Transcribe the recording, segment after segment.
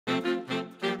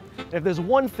If there's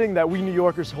one thing that we New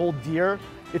Yorkers hold dear,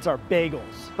 it's our bagels.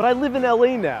 But I live in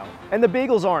LA now, and the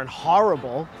bagels aren't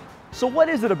horrible. So what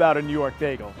is it about a New York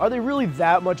bagel? Are they really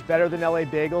that much better than LA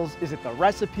bagels? Is it the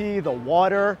recipe, the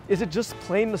water? Is it just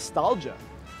plain nostalgia?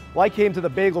 Well, I came to the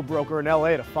bagel broker in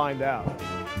LA to find out.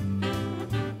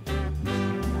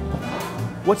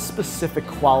 What specific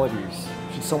qualities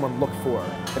should someone look for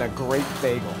in a great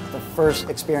bagel? The first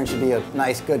experience should be a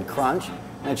nice, good crunch,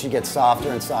 and it should get softer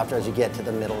and softer as you get to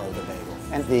the middle of the bagel.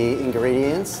 And the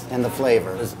ingredients and the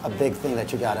flavor is a big thing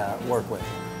that you gotta work with.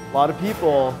 A lot of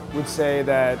people would say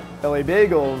that LA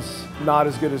bagels not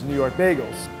as good as New York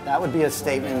bagels. That would be a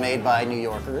statement made by New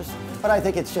Yorkers, but I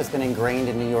think it's just been ingrained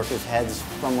in New Yorkers' heads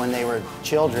from when they were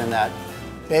children that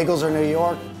bagels are New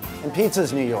York and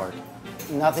pizza's New York.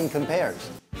 Nothing compares.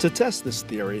 To test this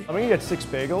theory, I'm gonna get 6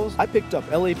 bagels. I picked up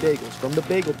LA Bagels from the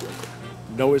bagel broker,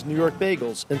 Noah's New York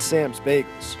Bagels and Sam's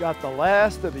Bagels. Got the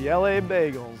last of the LA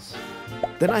bagels.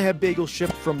 Then I had bagels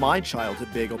shipped from my childhood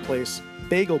bagel place,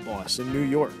 Bagel Boss in New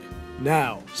York.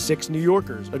 Now, 6 New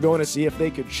Yorkers are going to see if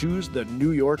they could choose the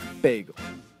New York bagel.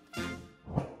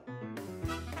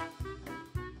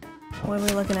 What are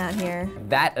we looking at here?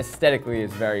 That aesthetically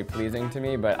is very pleasing to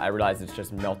me, but I realize it's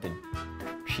just melted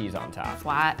cheese on top.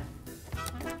 Flat,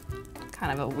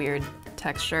 kind of a weird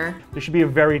texture. There should be a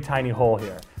very tiny hole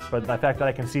here, but the fact that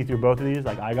I can see through both of these,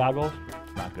 like eye goggles,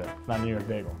 not good. It's not New York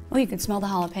bagel. Oh, you can smell the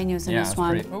jalapenos in this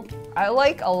one. I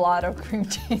like a lot of cream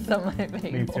cheese on my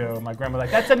bagel. Me too. My grandma's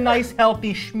like, that's a nice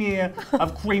healthy smear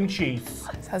of cream cheese.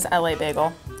 It says LA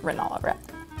bagel written all over it.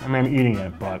 I mean, I'm eating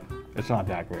it, but it's not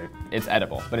that great. It's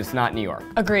edible, but it's not New York.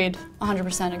 Agreed,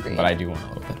 100% agreed. But I do want a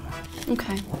little bit of it.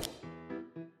 Okay.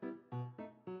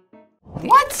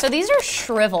 What? So these are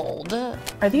shriveled.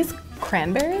 Are these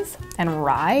cranberries and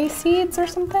rye seeds or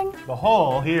something? The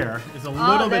hole here is a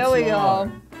little bit there we smaller.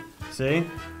 go. See?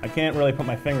 I can't really put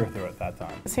my finger through it that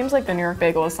time. It seems like the New York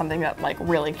bagel is something that like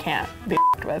really can't be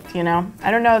with, you know?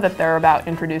 I don't know that they're about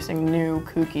introducing new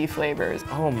kooky flavors.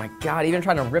 Oh my God, even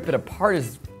trying to rip it apart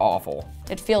is awful.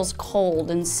 It feels cold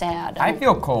and sad. I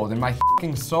feel cold in my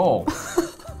fucking soul.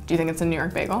 Do you think it's a New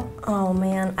York bagel? Oh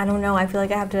man, I don't know. I feel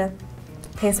like I have to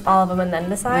taste all of them and then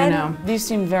decide. I know. These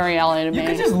seem very LA to me. You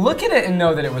could just look at it and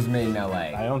know that it was made in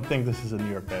LA. I don't think this is a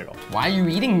New York bagel. Why are you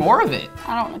eating more of it?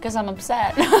 I don't, because I'm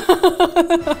upset.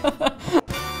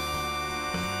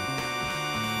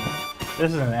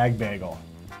 This is an egg bagel,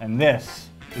 and this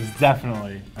is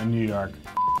definitely a New York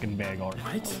bagel.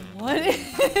 What? What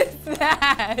is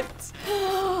that?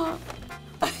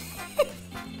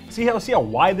 See how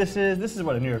wide this is? This is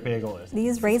what a New York bagel is.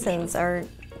 These raisins are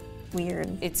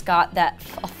weird. It's got that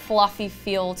a fluffy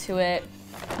feel to it.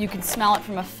 You can smell it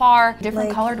from afar.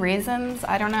 Different colored raisins?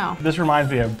 I don't know. This reminds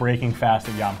me of breaking fast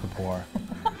at Yom Kippur.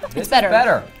 It's better.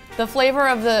 Better. The flavor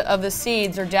of the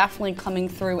seeds are definitely coming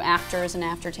through after as an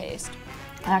aftertaste.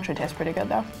 It actually tastes pretty good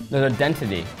though. There's a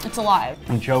density. It's alive.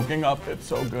 I'm choking up, it's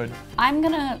so good. I'm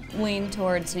gonna lean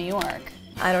towards New York.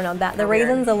 I don't know, that the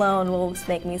raisins alone will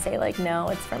make me say like, no,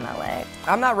 it's from LA.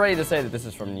 I'm not ready to say that this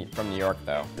is from New York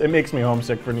though. It makes me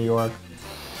homesick for New York.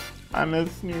 I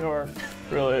miss New York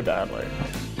really badly.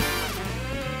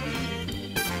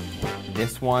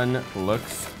 This one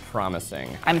looks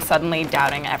promising. I'm suddenly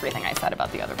doubting everything I said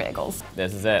about the other bagels.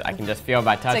 This is it. I can just feel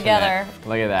by touching Together. it.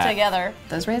 Look at that. Together.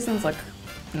 Those raisins look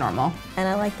normal. And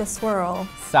I like the swirl.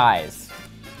 Size.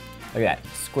 Look at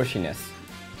that. Squishiness.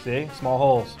 See? Small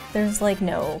holes. There's like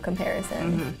no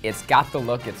comparison. It's got the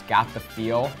look, it's got the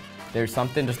feel. There's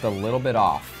something just a little bit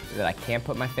off that I can't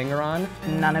put my finger on.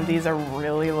 None of these are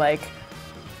really like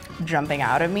jumping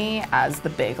out at me as the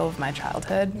bagel of my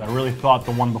childhood. I really thought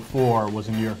the one before was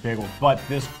a New York bagel, but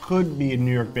this could be a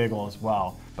New York bagel as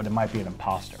well, but it might be an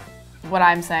imposter. What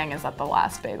I'm saying is that the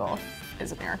last bagel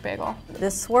is a New York bagel.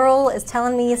 This swirl is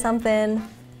telling me something.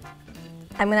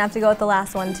 I'm gonna have to go with the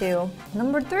last one too.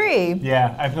 Number 3.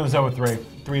 Yeah, I feel so with 3.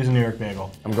 3 is a New York bagel.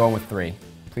 I'm going with 3.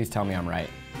 Please tell me I'm right.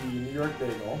 The New York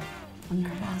bagel I'm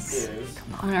nervous. is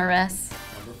I'm nervous.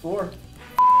 number 4.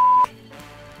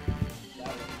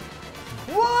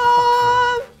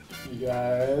 What? You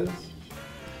guys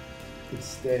could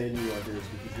stay New Yorkers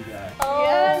because you got.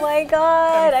 Oh my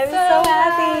god, I'm so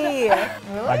happy.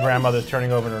 My grandmother's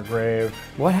turning over in her grave.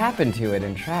 What happened to it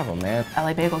in travel, man?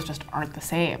 LA bagels just aren't the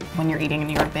same. When you're eating a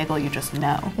New York bagel, you just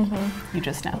know. You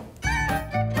just know.